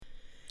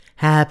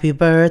Happy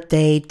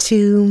birthday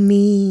to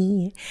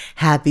me.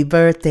 Happy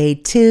birthday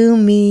to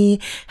me.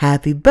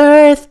 Happy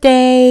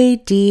birthday,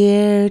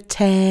 dear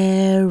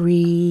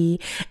Terry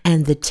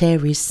and the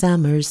Terry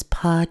Summers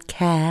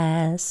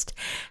podcast.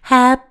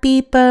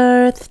 Happy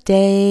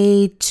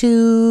birthday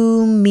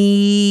to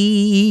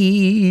me.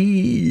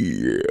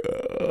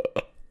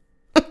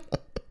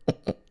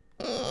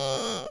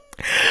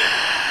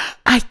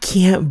 I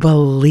can't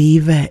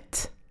believe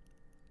it.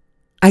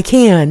 I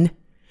can,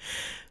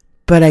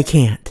 but I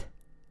can't.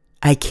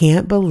 I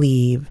can't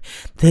believe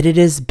that it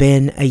has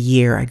been a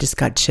year. I just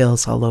got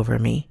chills all over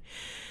me.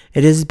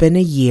 It has been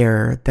a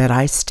year that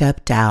I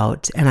stepped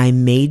out and I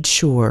made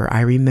sure,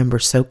 I remember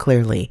so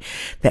clearly,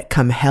 that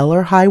come hell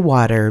or high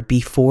water,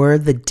 before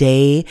the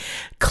day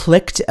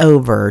clicked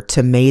over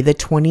to May the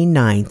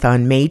 29th,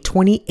 on May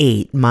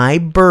 28th, my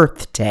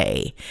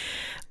birthday,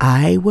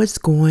 I was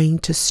going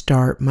to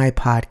start my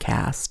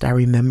podcast. I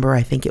remember,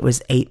 I think it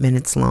was 8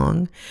 minutes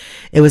long.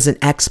 It was an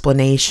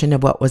explanation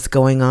of what was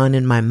going on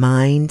in my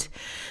mind,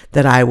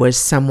 that I was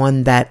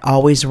someone that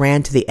always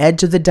ran to the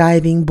edge of the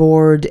diving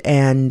board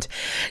and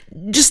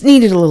just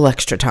needed a little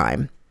extra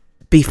time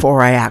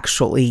before I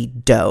actually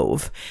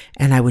dove.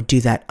 And I would do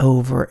that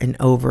over and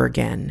over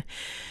again.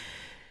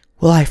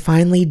 Well, I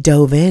finally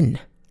dove in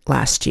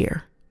last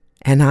year.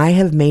 And I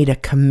have made a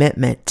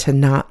commitment to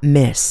not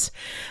miss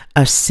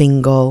a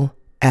single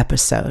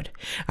episode.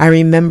 I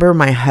remember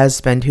my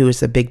husband, who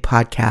is a big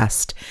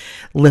podcast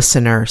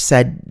listener,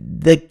 said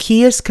the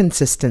key is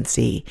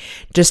consistency,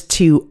 just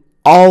to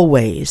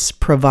always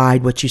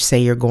provide what you say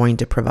you're going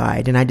to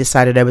provide. And I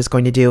decided I was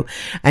going to do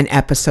an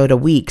episode a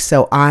week.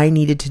 So I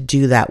needed to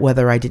do that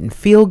whether I didn't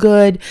feel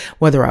good,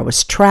 whether I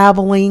was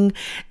traveling,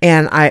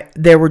 and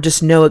there were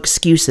just no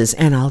excuses.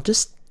 And I'll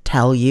just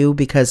tell you,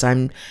 because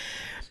I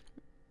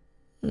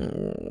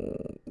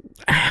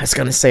was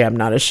going to say I'm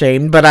not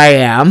ashamed, but I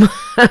am.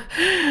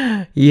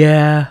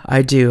 Yeah,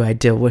 I do. I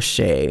deal with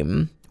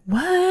shame.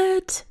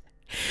 What?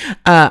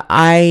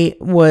 I'm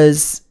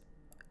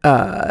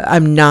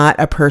not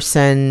a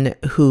person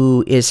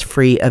who is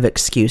free of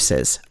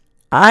excuses.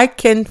 I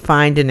can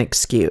find an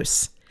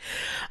excuse.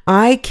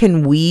 I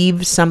can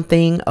weave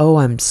something. Oh,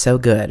 I'm so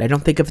good. I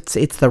don't think if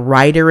it's the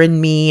writer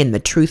in me and the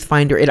truth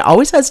finder. It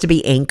always has to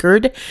be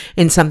anchored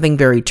in something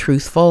very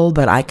truthful,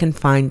 but I can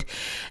find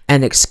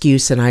an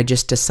excuse, and I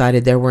just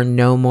decided there were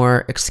no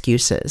more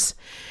excuses.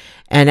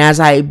 And as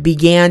I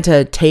began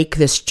to take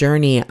this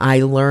journey, I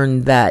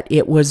learned that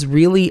it was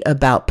really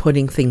about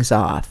putting things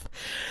off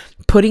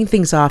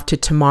to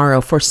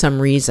tomorrow for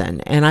some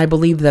reason. And I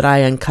believe that I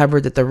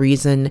uncovered that the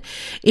reason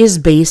is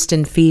based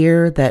in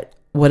fear, that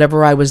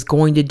whatever I was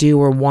going to do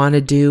or want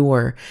to do,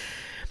 or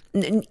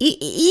even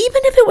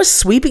if it was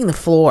sweeping the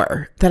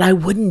floor, that I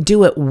wouldn't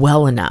do it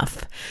well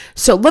enough.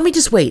 So let me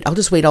just wait. I'll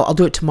just wait. I'll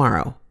do it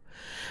tomorrow.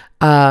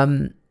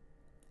 I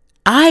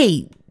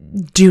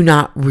do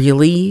not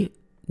really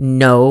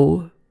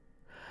know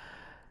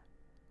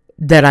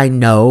that I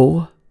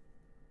know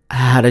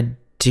how to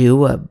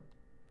do a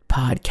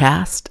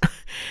podcast,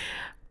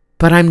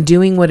 but I'm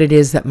doing what it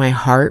is that my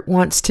heart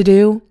wants to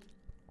do.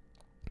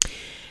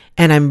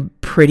 And I'm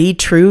pretty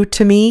true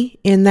to me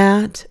in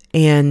that.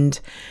 And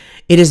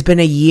it has been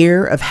a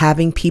year of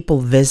having people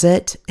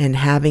visit and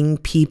having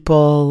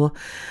people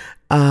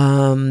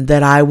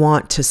that I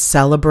want to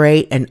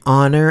celebrate and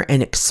honor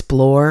and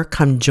explore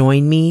come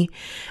join me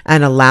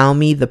and allow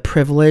me the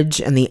privilege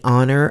and the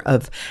honor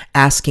of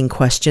asking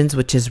questions,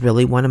 which is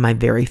really one of my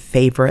very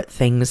favorite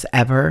things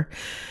ever.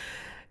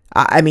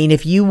 I mean,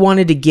 if you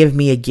wanted to give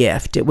me a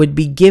gift, it would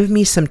be give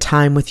me some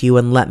time with you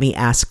and let me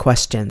ask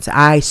questions.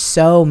 I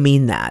so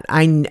mean that.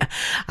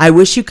 I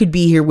wish you could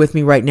be here with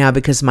me right now,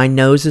 because my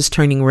nose is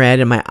turning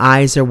red and my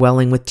eyes are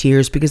welling with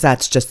tears, because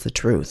that's just the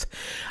truth.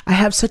 I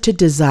have such a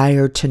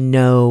desire to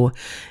know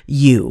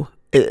you,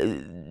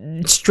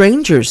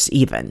 strangers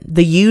even,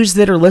 the yous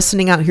that are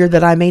listening out here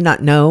that I may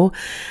not know.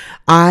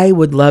 I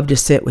would love to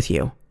sit with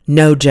you,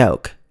 no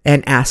joke,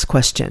 and ask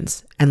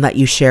questions and let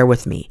you share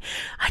with me.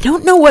 I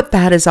don't know what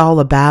that is all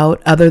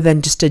about, other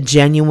than just a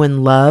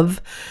genuine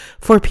love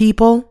for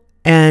people.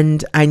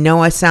 And I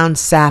know I sound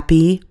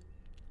sappy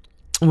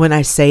when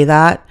I say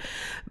that,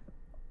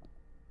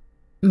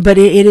 but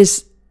it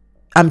is,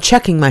 I'm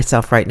checking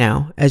myself right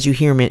now as you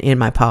hear me in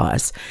my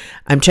pause.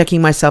 I'm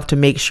checking myself to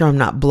make sure I'm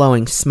not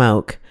blowing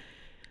smoke.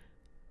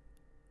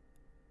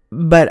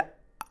 But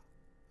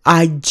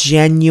I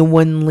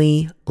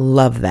genuinely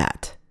love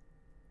that.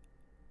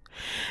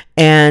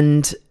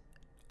 And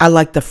I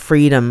like the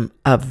freedom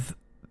of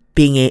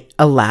being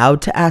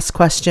allowed to ask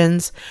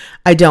questions.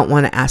 I don't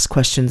want to ask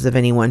questions of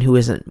anyone who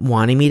isn't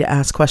wanting me to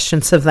ask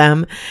questions of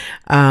them,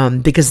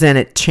 because then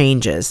it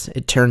changes.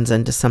 It turns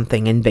into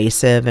something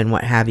invasive and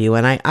what have you.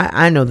 And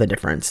I know the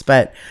difference.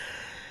 But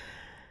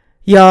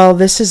y'all,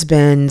 this has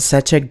been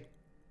such a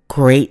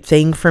great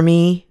thing for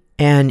me.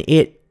 And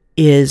it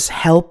is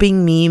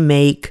helping me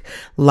make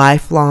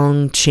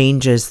lifelong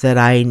changes that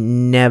I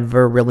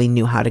never really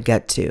knew how to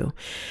get to.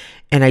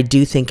 And I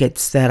do think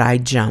it's that I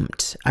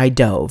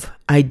dove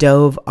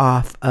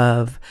off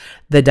of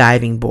the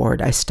diving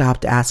board. I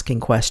stopped asking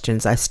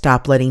questions. I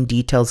stopped letting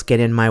details get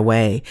in my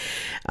way.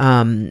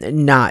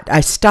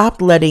 I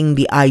stopped letting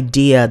the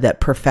idea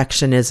that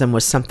perfectionism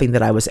was something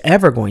that I was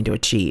ever going to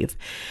achieve.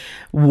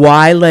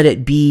 Why let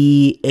it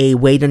be a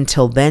wait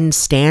until then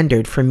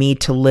standard for me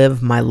to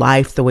live my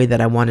life the way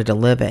that I wanted to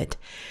live it?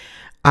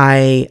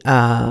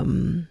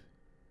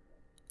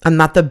 I'm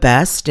not the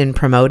best in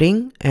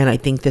promoting, and I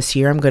think this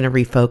year I'm going to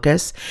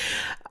refocus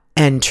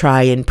and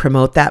try and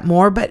promote that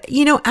more. But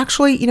I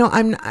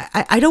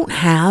don't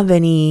have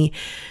any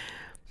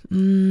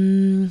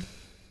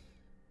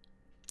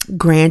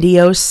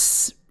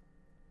grandiose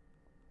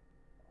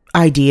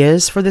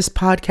ideas for this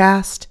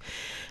podcast.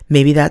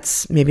 Maybe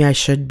I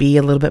should be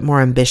a little bit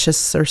more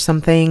ambitious or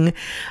something.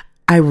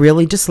 I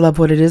really just love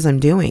what it is I'm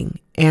doing,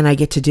 and I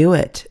get to do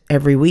it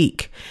every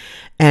week.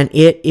 And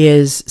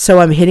so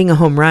I'm hitting a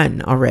home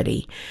run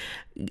already.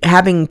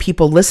 Having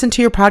people listen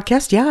to your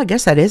podcast, yeah, I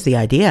guess that is the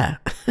idea.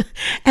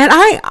 And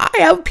I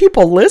have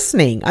people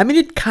listening. I mean,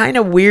 it kind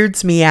of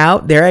weirds me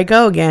out. There I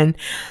go again.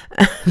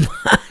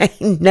 My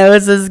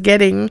nose is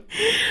getting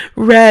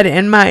red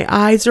and my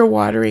eyes are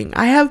watering.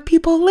 I have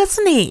people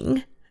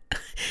listening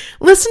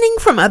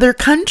from other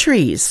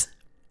countries.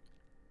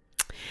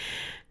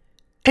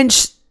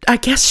 And I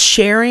guess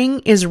sharing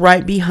is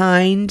right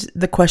behind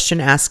the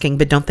question asking,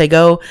 but don't they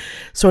go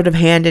sort of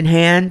hand in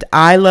hand?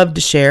 I love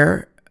to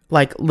share,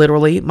 like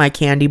literally my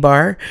candy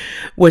bar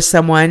with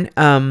someone.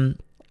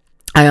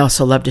 I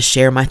also love to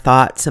share my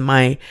thoughts and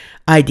my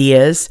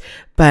ideas,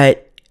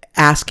 but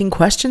asking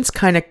questions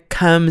kind of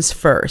comes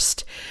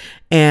first.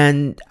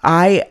 And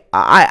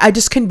I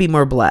just couldn't be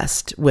more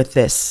blessed with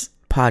this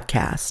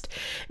podcast.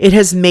 It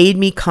has made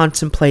me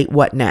contemplate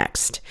what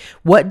next.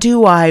 What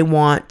do I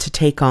want to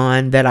take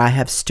on that I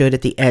have stood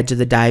at the edge of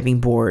the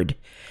diving board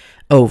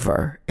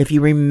over? If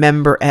you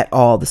remember at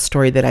all the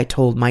story that I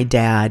told, my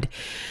dad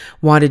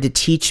wanted to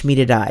teach me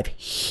to dive.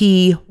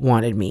 He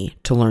wanted me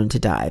to learn to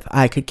dive.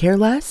 I could care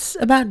less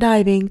about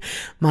diving.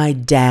 My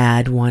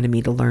dad wanted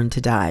me to learn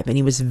to dive, and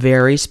he was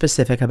very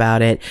specific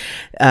about it.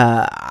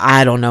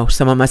 I don't know.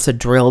 Someone must have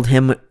drilled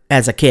him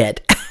as a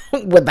kid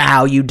with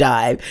how you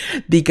dive,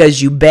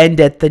 because you bend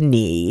at the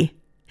knee.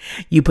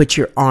 You put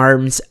your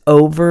arms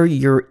over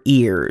your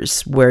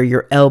ears where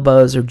your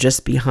elbows are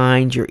just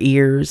behind your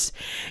ears.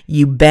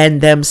 You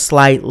bend them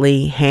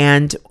slightly,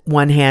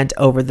 one hand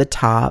over the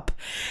top,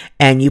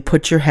 and you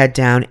put your head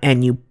down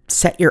and you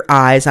set your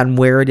eyes on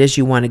where it is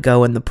you want to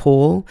go in the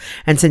pool.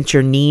 And since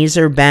your knees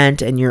are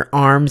bent and your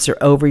arms are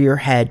over your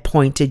head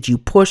pointed, you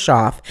push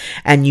off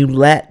and you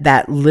let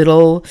that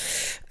little,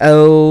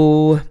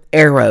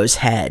 arrow's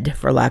head,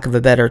 for lack of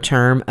a better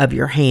term, of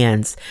your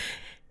hands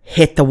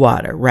hit the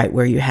water right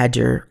where you had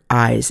your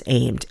eyes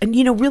aimed. And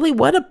really,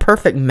 what a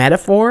perfect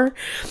metaphor.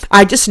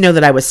 I just know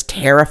that I was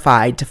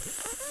terrified to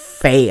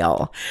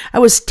fail. I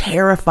was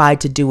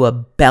terrified to do a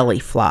belly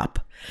flop.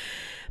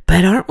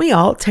 But aren't we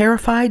all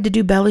terrified to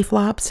do belly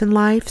flops in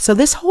life? So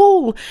this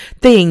whole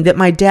thing that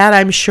my dad,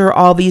 I'm sure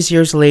all these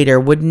years later,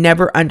 would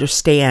never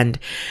understand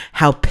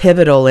how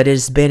pivotal it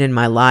has been in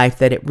my life,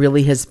 that it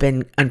really has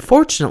been,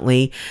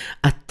 unfortunately,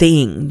 a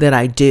thing that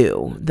I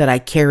do, that I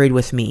carried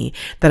with me,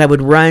 that I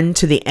would run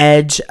to the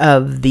edge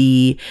of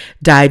the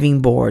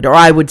diving board, or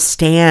I would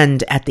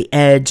stand at the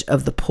edge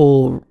of the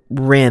pool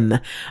rim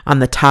on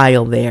the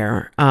tile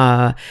there,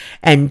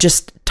 and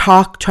just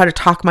try to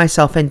talk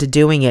myself into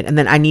doing it. And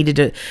then I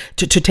needed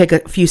to take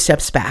a few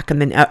steps back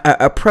and then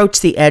approach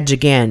the edge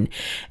again.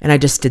 And I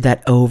just did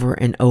that over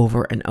and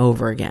over and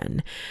over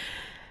again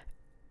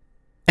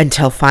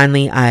until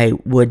finally I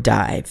would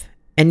dive.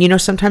 And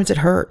sometimes it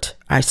hurt.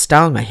 I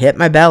stung, I hit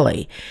my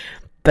belly.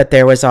 But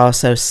there was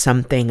also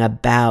something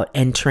about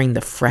entering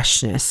the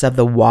freshness of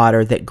the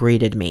water that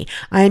greeted me.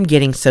 I am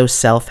getting so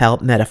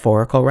self-help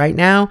metaphorical right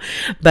now,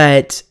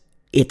 but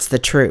it's the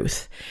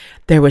truth.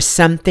 There was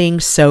something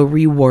so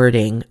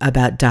rewarding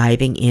about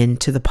diving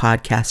into the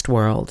podcast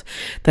world,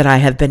 that I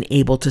have been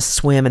able to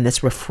swim in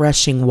this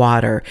refreshing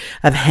water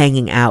of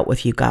hanging out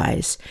with you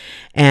guys.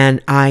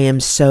 And I am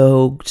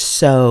so,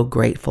 so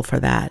grateful for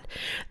that.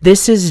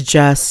 This is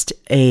just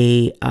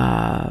a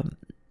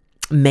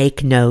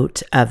make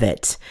note of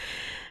it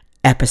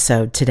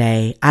episode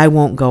today. I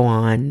won't go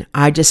on.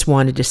 I just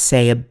wanted to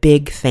say a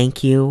big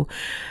thank you.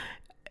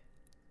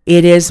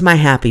 It is my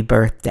happy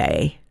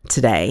birthday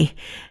today.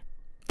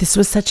 This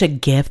was such a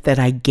gift that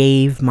I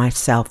gave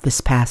myself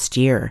this past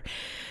year.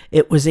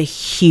 It was a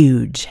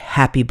huge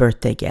happy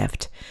birthday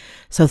gift.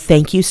 So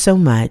thank you so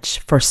much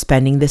for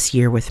spending this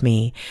year with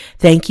me.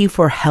 Thank you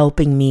for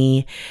helping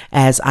me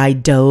as I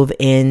dove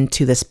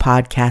into this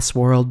podcast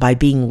world by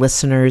being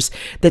listeners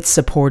that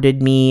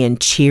supported me and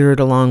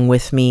cheered along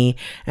with me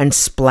and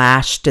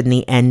splashed in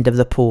the end of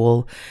the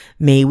pool.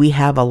 May we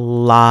have a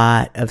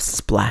lot of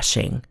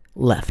splashing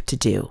left to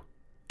do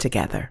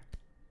together.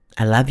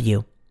 I love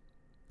you.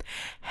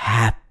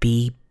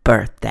 Happy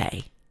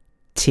birthday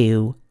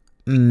to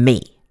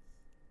me.